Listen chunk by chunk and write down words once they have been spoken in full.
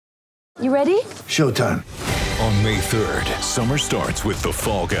You ready? Showtime. On May 3rd, summer starts with The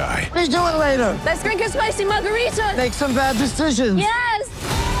Fall Guy. Let's do it later. Let's drink a spicy margarita. Make some bad decisions. Yes!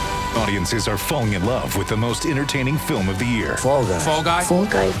 Audiences are falling in love with the most entertaining film of the year. Fall Guy. Fall Guy? Fall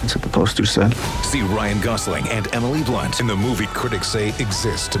Guy. That's what the poster said. See Ryan Gosling and Emily Blunt in the movie critics say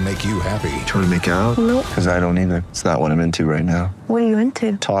exists to make you happy. Trying to make it out? Nope. Because I don't either. It's not what I'm into right now. What are you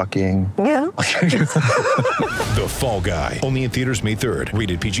into? Talking. Yeah. The Fall Guy. Only in theaters May 3rd.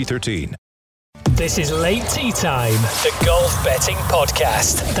 Rated PG-13. This is Late Tea Time, the golf betting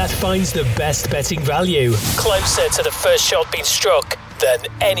podcast that finds the best betting value closer to the first shot being struck than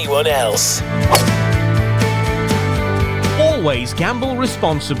anyone else. Always gamble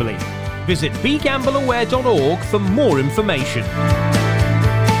responsibly. Visit begambleaware.org for more information.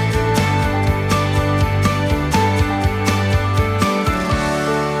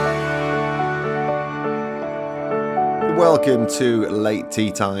 Welcome to Late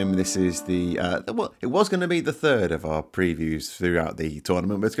Tea Time. This is it was going to be the third of our previews throughout the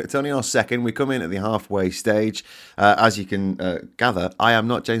tournament, but it's only our second. We come in at the halfway stage. As you can gather, I am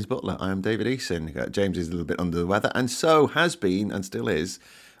not James Butler. I am David Eason. James is a little bit under the weather, and so has been, and still is,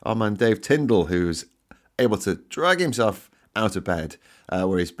 our man Dave Tyndall, who's able to drag himself out of bed,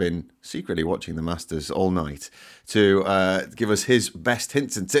 where he's been secretly watching the Masters all night, to give us his best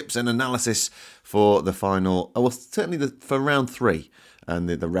hints and tips and analysis for the final, well, certainly for round 3 and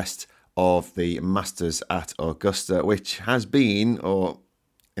the rest of the Masters at Augusta, which has been, or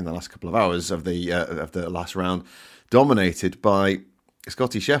in the last couple of hours of the last round, dominated by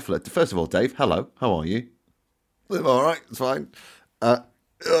Scotty Scheffler. First of all, Dave, hello, how are you? I'm all right, it's fine.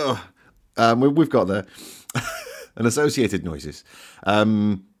 We've got the and associated noises.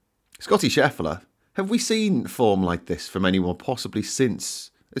 Scotty Scheffler, have we seen form like this from anyone possibly since?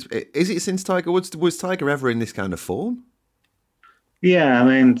 Is it since Tiger Woods? Was Tiger ever in this kind of form? Yeah, I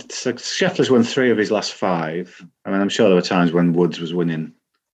mean, Scheffler's won 3 of his last 5. I mean, I'm sure there were times when Woods was winning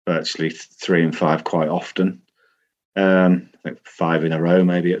virtually 3 and 5 quite often. I think 5 in a row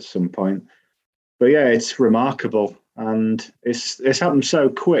maybe at some point. But yeah, it's remarkable. And it's happened so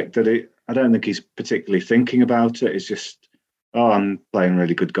quick that I don't think he's particularly thinking about it. It's just, I'm playing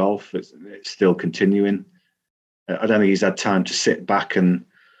really good golf. It's still continuing. I don't think he's had time to sit back and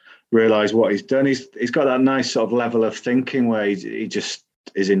realise what he's done. He's got that nice sort of level of thinking where he just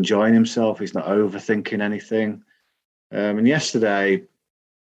is enjoying himself. He's not overthinking anything. And yesterday,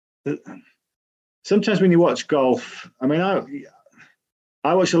 sometimes when you watch golf, I mean,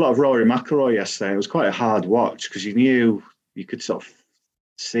 I watched a lot of Rory McIlroy yesterday. It was quite a hard watch because you could sort of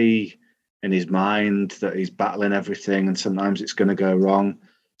see in his mind that he's battling everything and sometimes it's going to go wrong.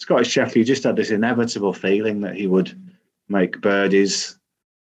 Scotty Scheffler just had this inevitable feeling that he would make birdies,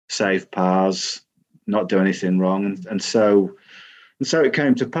 save pars, not do anything wrong. And so it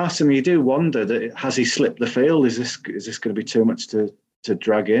came to pass. And you do wonder, that has he slipped the field? Is this going to be too much to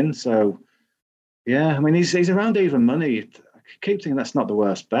drag in? So, yeah, I mean, he's around even money. I keep thinking that's not the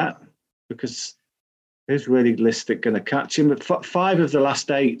worst bet because who's realistic going to catch him? But 5 of the last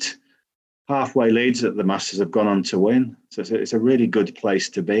 8 halfway leads at the Masters have gone on to win. So it's a really good place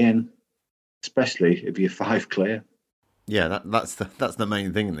to be in, especially if you're 5 clear. Yeah, that's the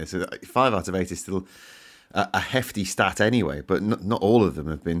main thing in this. 5 out of 8 is still a hefty stat anyway, but not all of them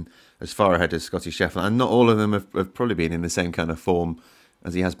have been as far ahead as Scotty Scheffler, and not all of them have probably been in the same kind of form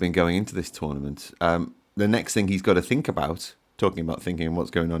as he has been going into this tournament. The next thing he's got to think about, talking about thinking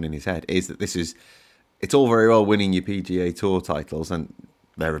what's going on in his head, is that it's all very well winning your PGA Tour titles, and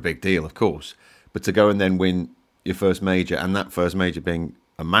they're a big deal, of course, but to go and then win your first major, and that first major being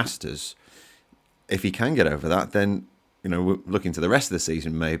a Masters, if he can get over that, then, looking to the rest of the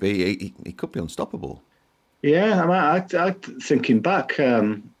season, maybe he could be unstoppable. Yeah, I thinking back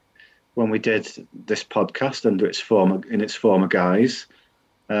when we did this podcast under its former guise,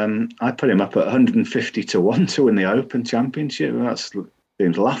 I put him up at 150 to 1 to win the Open Championship. That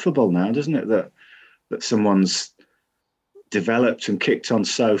seems laughable now, doesn't it? That someone's developed and kicked on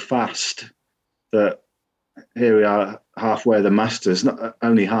so fast that here we are halfway the Masters, not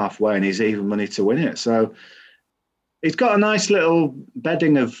only halfway, and he's even money to win it. So he's got a nice little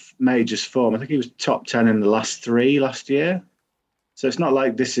bedding of majors form. I think he was top 10 in the last 3 last year. So it's not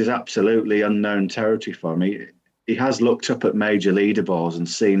like this is absolutely unknown territory for him. He has looked up at major leaderboards and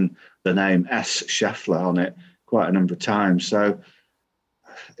seen the name S. Scheffler on it quite a number of times. So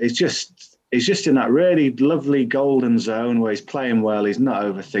he's just in that really lovely golden zone where he's playing well, he's not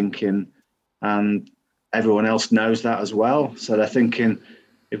overthinking, and everyone else knows that as well. So they're thinking,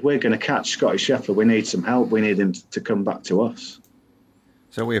 if we're going to catch Scotty Scheffler, we need some help. We need him to come back to us.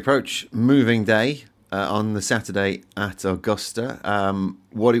 So we approach moving day. on the Saturday at Augusta.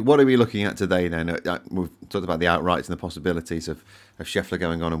 What are we looking at today then? We've talked about the outrights and the possibilities of Scheffler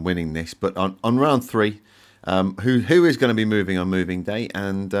going on and winning this, but on round 3, who is going to be moving on moving day?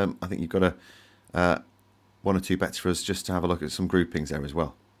 And I think you've got one or two bets for us just to have a look at some groupings there as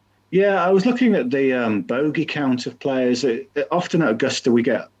well. Yeah, I was looking at the bogey count of players. Often at Augusta, we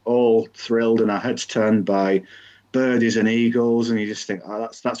get all thrilled and our heads turned by birdies and eagles, and you just think, oh,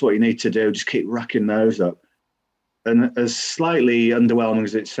 that's what you need to do. Just keep racking those up. And as slightly underwhelming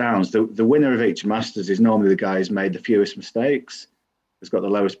as it sounds, the winner of each Masters is normally the guy who's made the fewest mistakes, has got the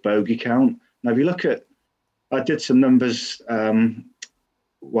lowest bogey count. Now, if you look at, I did some numbers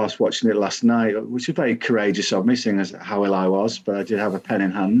whilst watching it last night, which is very courageous of me, seeing as how ill I was, but I did have a pen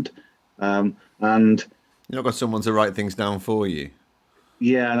in hand. And you've not got someone to write things down for you.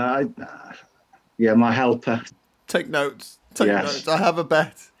 Yeah, and my helper. Take notes. Take notes. I have a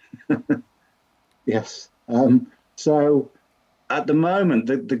bet. Yes. So at the moment,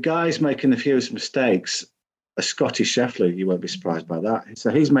 the guys making the fewest mistakes are Scotty Scheffler. You won't be surprised by that. So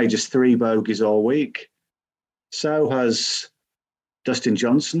he's made just 3 bogeys all week. So has Dustin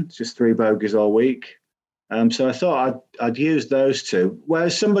Johnson, just 3 bogeys all week. So I thought I'd use those two.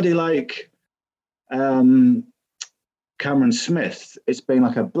 Whereas somebody like Cameron Smith, it's been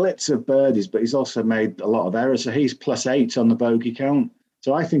like a blitz of birdies, but he's also made a lot of errors. So he's +8 on the bogey count.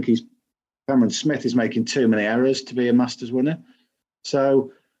 So I think Cameron Smith is making too many errors to be a Masters winner.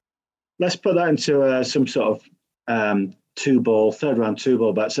 So let's put that into some sort of third round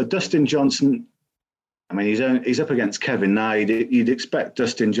 2-ball bet. So Dustin Johnson, I mean, he's up against Kevin Na. You'd expect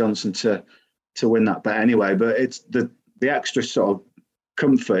Dustin Johnson to win that bet anyway, but it's the extra sort of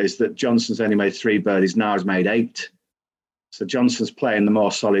comfort is that Johnson's only made 3 birdies, Na's made 8. So Johnson's playing the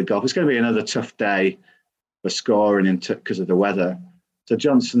more solid golf. It's going to be another tough day for scoring because of the weather. So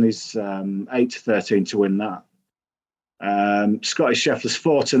Johnson is 8-13 to win that. Scotty Scheffler's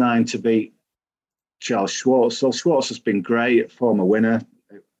 4-9 to beat Charles Schwartzel. Schwartzel's been great, former winner.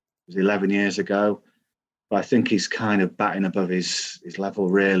 It was 11 years ago. But I think he's kind of batting above his level,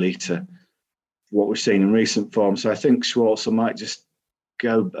 really, to what we've seen in recent form. So I think Schwartzel might just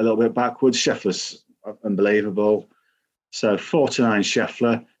go a little bit backwards. Scheffler's unbelievable. So 4-9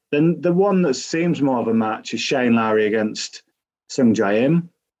 Scheffler. Then the one that seems more of a match is Shane Lowry against Sung Jae Im.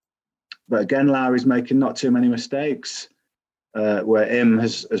 But again, Lowry's making not too many mistakes, where Im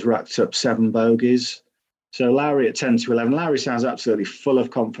has racked up 7 bogeys. So Lowry at 10-11. Lowry sounds absolutely full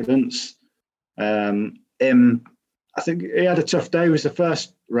of confidence. Im, I think he had a tough day. He was the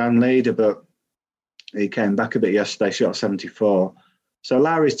first round leader, but he came back a bit yesterday, shot 74. So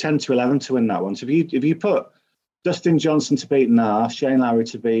Lowry's 10-11 to win that one. So if you put Dustin Johnson to beat Na, Shane Lowry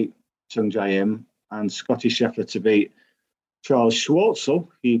to beat Sung Jae Im, and Scotty Scheffler to beat Charles Schwartzel,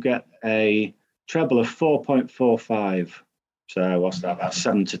 you get a treble of 4.45. So what's that? About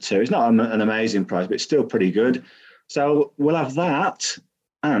 7-2. It's not an amazing price, but it's still pretty good. So we'll have that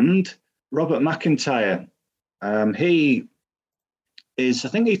and Robert McIntyre. He is, I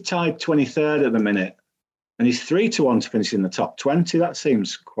think he's tied 23rd at the minute, and he's 3-1 to finish in the top 20. That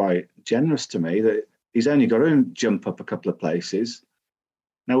seems quite generous to me, that he's only got to jump up a couple of places.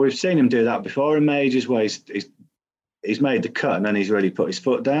 Now, we've seen him do that before in majors where he's made the cut and then he's really put his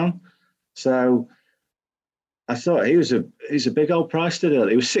foot down. So I thought he's a big old price today.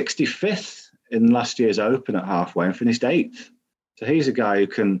 He was 65th in last year's Open at halfway and finished 8th. So he's a guy who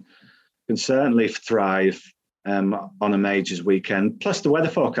can certainly thrive on a majors weekend. Plus the weather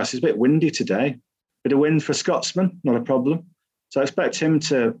forecast is a bit windy today. Bit of wind for a Scotsman, not a problem. So I expect him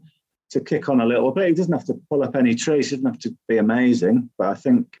to kick on a little bit. He doesn't have to pull up any trees. He doesn't have to be amazing. But I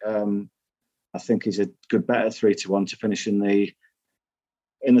think he's a good bet at 3-1 to finish in the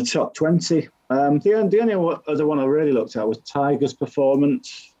top 20. The only other one I really looked at was Tiger's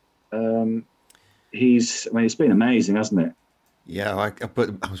performance. It's been amazing, hasn't it? Yeah, I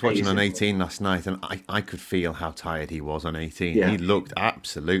was watching on 18 last night, and I could feel how tired he was on 18. Yeah. He looked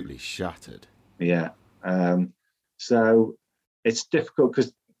absolutely shattered. Yeah. So it's difficult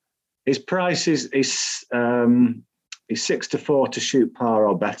because his price is 6-4 to shoot par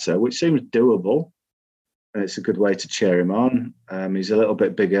or better, which seems doable. And it's a good way to cheer him on. He's a little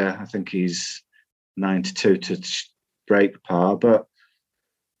bit bigger. I think he's 9-2 to break par, but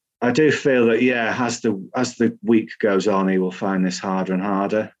I do feel that, as the week goes on, he will find this harder and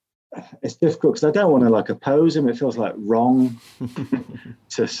harder. It's difficult because I don't want to oppose him. It feels like wrong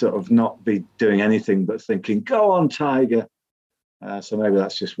to sort of not be doing anything but thinking, go on, Tiger. So maybe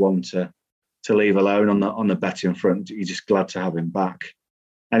that's just one to leave alone on the betting front. You're just glad to have him back.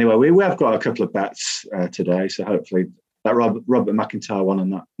 Anyway, we have got a couple of bets today, so hopefully that Robert McIntyre one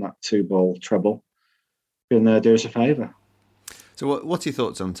and that 2-ball treble do us a favour. So what's your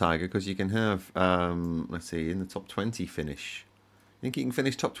thoughts on Tiger? Because you can have, let's see, in the top 20 finish. You think he can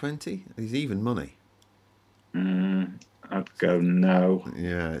finish top 20? He's even money. I'd go no.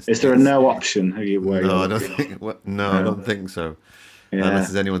 Yeah. Is there a no option? I don't think so. Yeah. Unless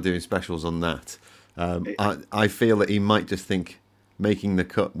there's anyone doing specials on that. I feel that he might just think making the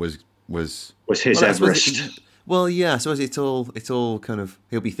cut was his Everest. Well, yeah, I suppose it's all kind of,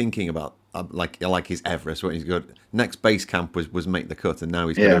 he'll be thinking about like his Everest when he's good. Next base camp was make the cut, and now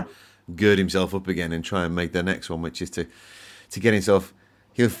he's going to gird himself up again and try and make the next one, which is to get himself.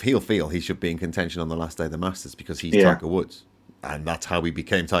 He'll feel he should be in contention on the last day of the Masters because he's Tiger Woods, and that's how he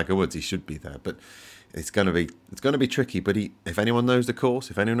became Tiger Woods. He should be there, but it's going to be tricky. But if anyone knows the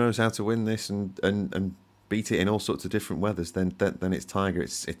course, if anyone knows how to win this and beat it in all sorts of different weathers, then it's Tiger.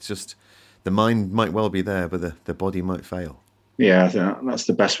 It's just the mind might well be there, but the body might fail. Yeah, I think that's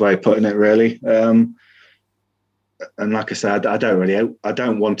the best way of putting it, really. And like I said, I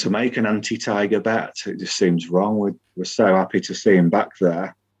don't want to make an anti-Tiger bet. It just seems wrong. We're so happy to see him back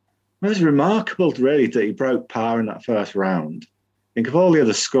there. It was remarkable, really, that he broke par in that first round. Think of all the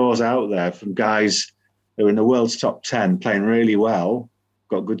other scores out there from guys who are in the world's top 10, playing really well,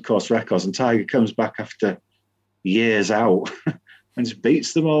 got good course records, and Tiger comes back after years out and just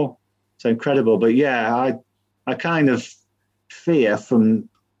beats them all. It's incredible. But yeah, I kind of fear from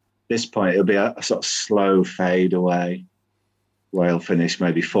this point it'll be a sort of slow fade away where he'll finish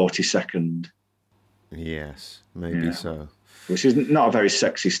maybe 42nd. Yes, maybe so. Which is not a very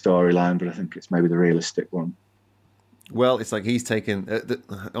sexy storyline, but I think it's maybe the realistic one. Well, it's like he's taken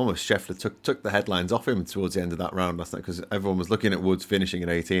almost Scheffler took the headlines off him towards the end of that round last night because everyone was looking at Woods finishing at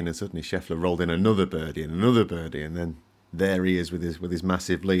 18, and suddenly Scheffler rolled in another birdie, and then there he is with his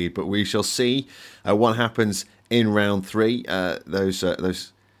massive lead. But we shall see what happens in round 3.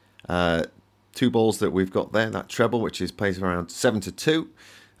 Those 2 balls that we've got there, that treble, which is plays around 7-2,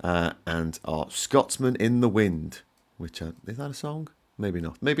 and our Scotsman in the Wind, which is that a song? Maybe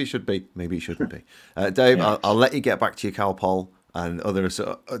not. Maybe it should be. Maybe it shouldn't be. Dave, Yeah. I'll let you get back to your Calpol and other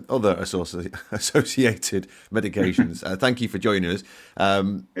associated medications. Thank you for joining us.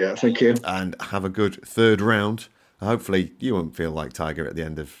 Thank you. And have a good third round. Hopefully you won't feel like Tiger at the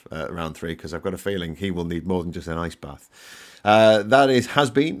end of round 3, because I've got a feeling he will need more than just an ice bath. That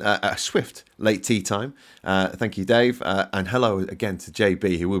has been a swift late tea time. Thank you, Dave, and hello again to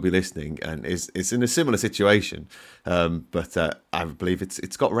JB, who will be listening and is in a similar situation. But I believe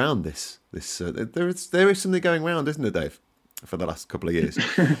it's got round this. There is something going round, isn't there, Dave? For the last couple of years.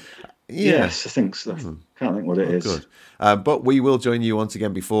 Yes, I think so. Can't think what it is. Good. But we will join you once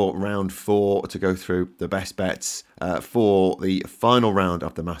again before round 4 to go through the best bets for the final round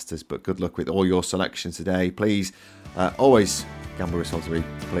of the Masters. But good luck with all your selections today. Please, always gamble responsibly.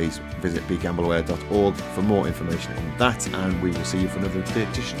 Please visit begambleaware.org for more information on that. And we will see you for another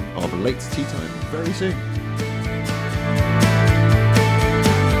edition of Late Tea Time very soon.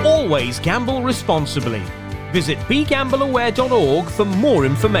 Always gamble responsibly. Visit begambleaware.org for more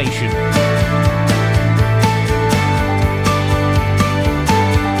information.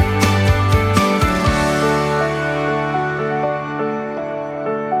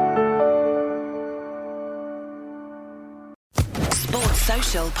 Sports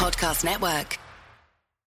Social Podcast Network.